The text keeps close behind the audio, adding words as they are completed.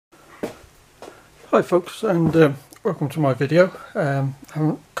Hi folks, and welcome to my video. I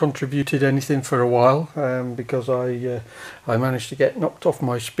haven't contributed anything for a while because I managed to get knocked off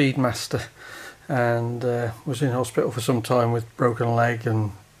my Speedmaster and was in hospital for some time with broken leg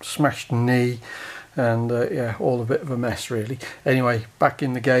and smashed knee and yeah, all a bit of a mess really. Anyway, back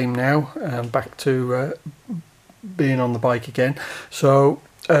in the game now, back to being on the bike again. So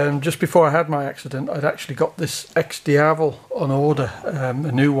just before I had my accident, I'd actually got this Xdiavel on order, a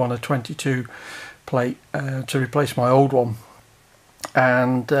new one, a 22 plate, to replace my old one.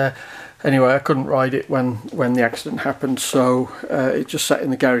 And anyway, I couldn't ride it when the accident happened, so it just sat in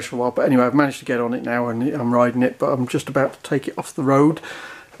the garage for a while. But anyway, I've managed to get on it now and I'm riding it, but I'm just about to take it off the road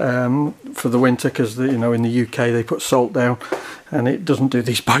for the winter, because you know, in the UK they put salt down and it doesn't do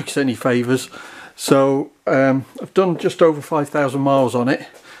these bikes any favours. So I've done just over 5,000 miles on it,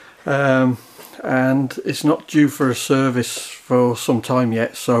 and it's not due for a service for some time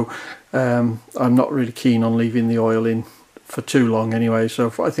yet, so I'm not really keen on leaving the oil in for too long anyway,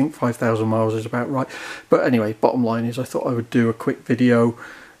 so I think 5,000 miles is about right. But anyway, bottom line is I thought I would do a quick video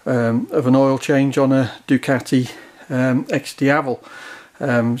of an oil change on a Ducati Xdiavel.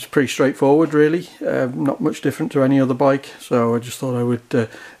 It's pretty straightforward really, not much different to any other bike, so I just thought I would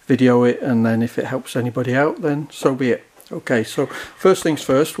video it, and then if it helps anybody out, then so be it. Okay, so first things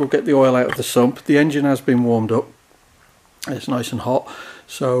first, we'll get the oil out of the sump. The engine has been warmed up, it's nice and hot,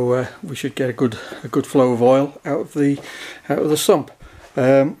 so we should get a good flow of oil out of the sump.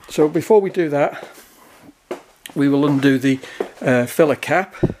 So before we do that, we will undo the filler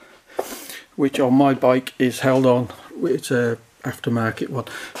cap, which on my bike is held on. It's a aftermarket one,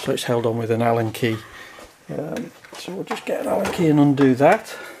 so it's held on with an Allen key. So we'll just get an Allen key and undo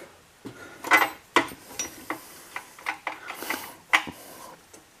that.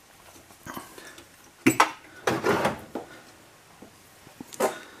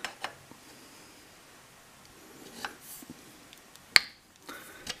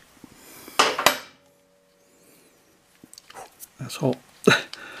 That's hot.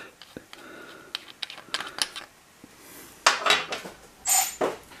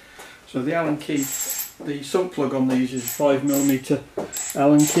 So the Allen key, the sump plug on these is 5mm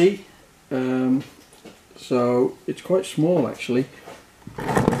Allen key, so it's quite small actually.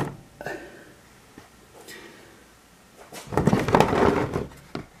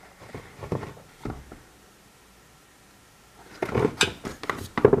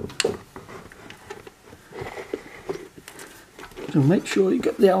 So make sure you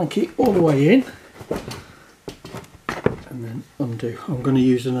get the Allen key all the way in, and then undo. I'm going to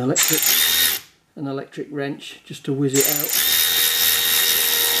use an electric wrench just to whiz it out.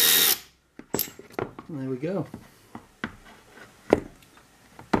 And there we go.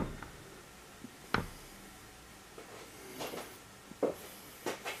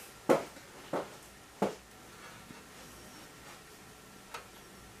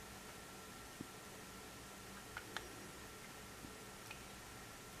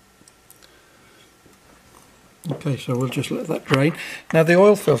 Okay, so we'll just let that drain. Now the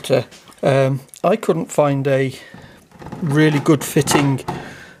oil filter, I couldn't find a really good fitting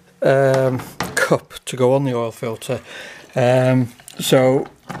cup to go on the oil filter, so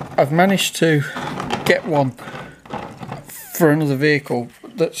I've managed to get one for another vehicle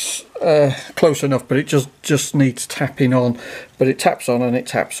that's close enough, but it just needs tapping on. But it taps on and it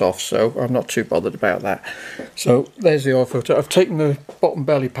taps off, so I'm not too bothered about that. So there's the oil filter. I've taken the bottom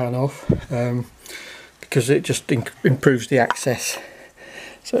belly pan off, because it just improves the access.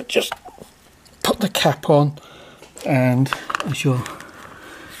 So just put the cap on, and as you'll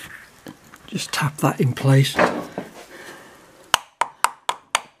just tap that in place.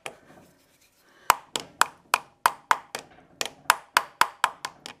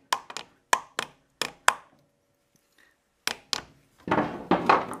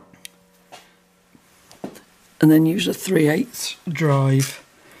 And then use a 3/8 drive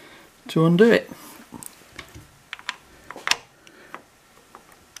to undo it.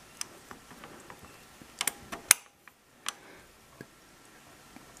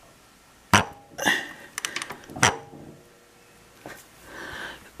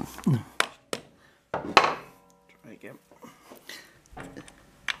 Try again.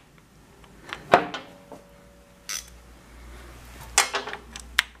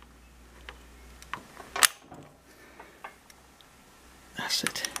 That's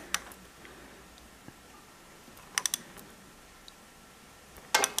it.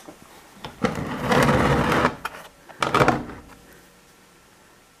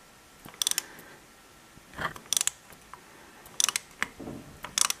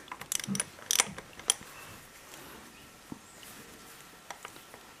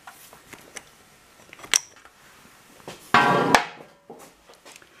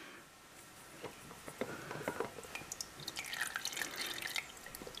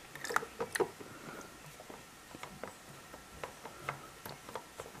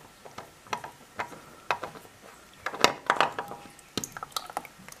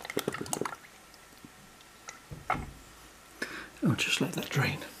 just let that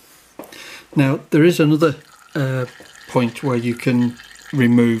drain. Now there is another point where you can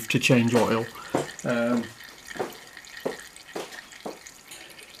remove to change oil.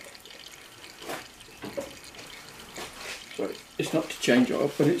 Sorry, it's not to change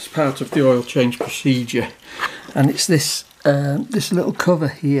oil, but it's part of the oil change procedure, and it's this this little cover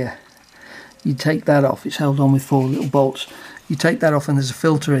here. You take that off, it's held on with 4 little bolts. You take that off and there's a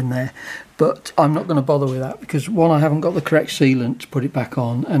filter in there, but I'm not going to bother with that because one, I haven't got the correct sealant to put it back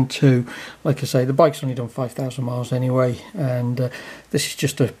on, and two, like I say, the bike's only done 5,000 miles anyway, and this is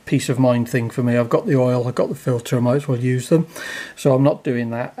just a peace of mind thing for me. I've got the oil, I've got the filter, I might as well use them, so I'm not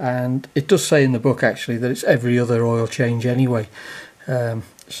doing that. And it does say in the book actually that it's every other oil change anyway,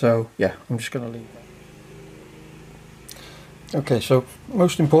 so yeah, I'm just going to leave that. Okay, so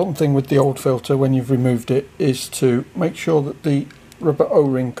most important thing with the old filter when you've removed it is to make sure that the rubber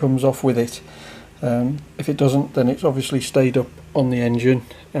O-ring comes off with it. If it doesn't, then it's obviously stayed up on the engine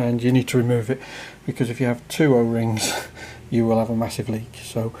and you need to remove it, because if you have 2 O-rings you will have a massive leak.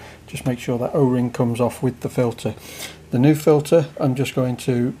 So just make sure that O-ring comes off with the filter. The new filter, I'm just going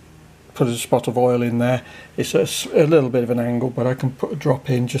to put a spot of oil in there. It's a little bit of an angle, but I can put a drop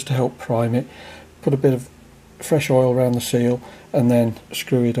in just to help prime it. Put a bit of fresh oil around the seal and then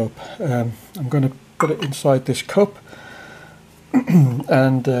screw it up. I'm going to put it inside this cup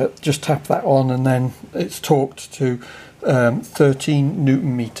and just tap that on, and then it's torqued to 13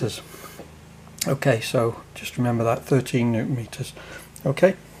 Newton meters. Okay, so just remember that, 13 Newton meters.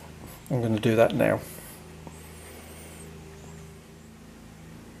 Okay, I'm going to do that now.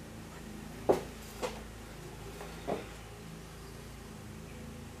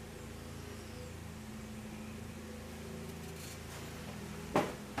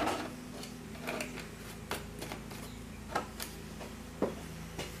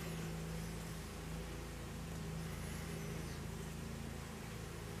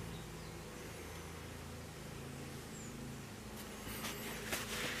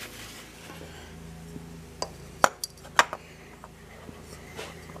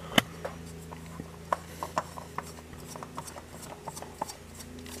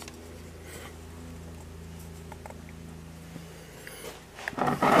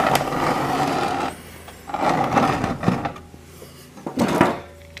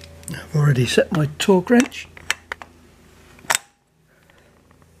 I've already set my torque wrench.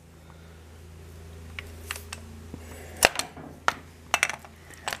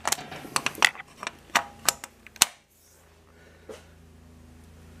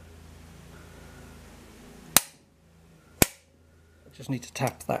 Just need to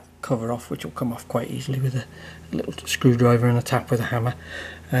tap that cover off, which will come off quite easily with a little screwdriver and a tap with a hammer,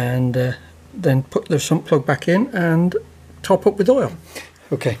 and then put the sump plug back in and top up with oil.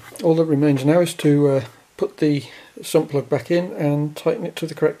 Okay, all that remains now is to put the sump plug back in and tighten it to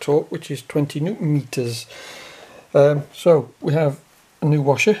the correct torque, which is 20 Newton meters. So we have a new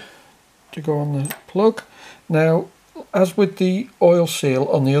washer to go on the plug. Now, as with the oil seal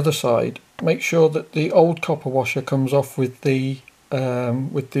on the other side, make sure that the old copper washer comes off with the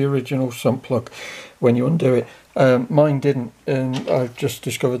original sump plug when you undo it. Mine didn't, and I've just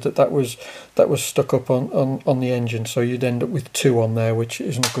discovered that that was stuck up on the engine, so you'd end up with 2 on there, which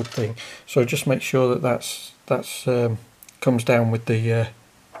isn't a good thing. So just make sure that that's comes down with the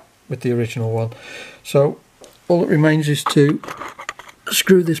original one. So all that remains is to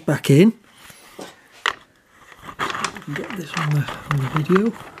screw this back in. Get this on the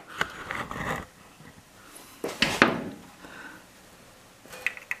video.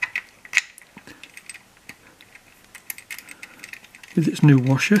 With its new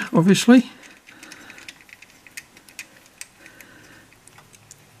washer, obviously.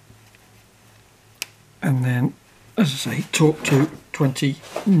 And then, as I say, torque to 20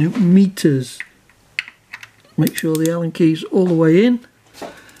 Newton meters. Make sure the Allen key's all the way in.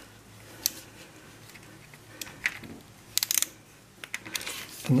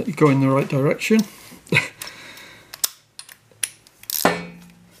 And that you go in the right direction.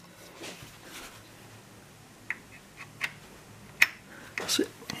 That's it.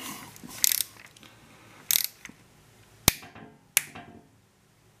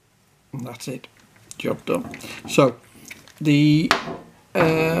 And that's it. Job done. So the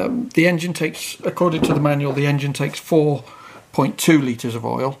engine takes, according to the manual, the engine takes 4.2 litres of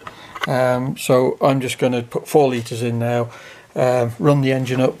oil. So I'm just going to put 4 litres in now. Run the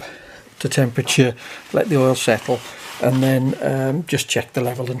engine up to temperature, let the oil settle, and then just check the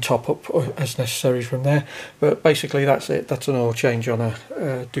level and top up as necessary from there. But basically that's it. That's an oil change on a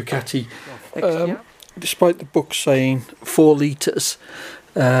Ducati Xdiavel. Despite the book saying 4 litres,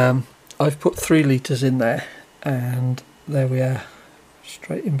 I've put 3 litres in there, and there we are.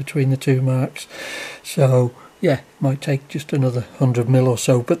 straight in between the two marks. So yeah, might take just another 100 mil or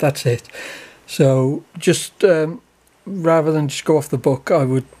so, but that's it. So just rather than just go off the book, I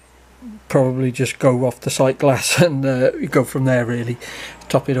would probably just go off the sight glass and go from there really.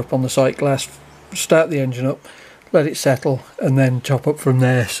 Top it up on the sight glass, start the engine up, let it settle, and then top up from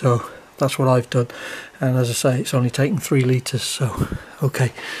there. So that's what I've done, and as I say, it's only taken 3 litres, so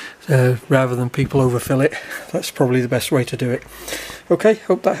okay, rather than people overfill it, that's probably the best way to do it. Okay,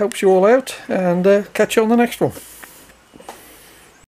 hope that helps you all out, and catch you on the next one.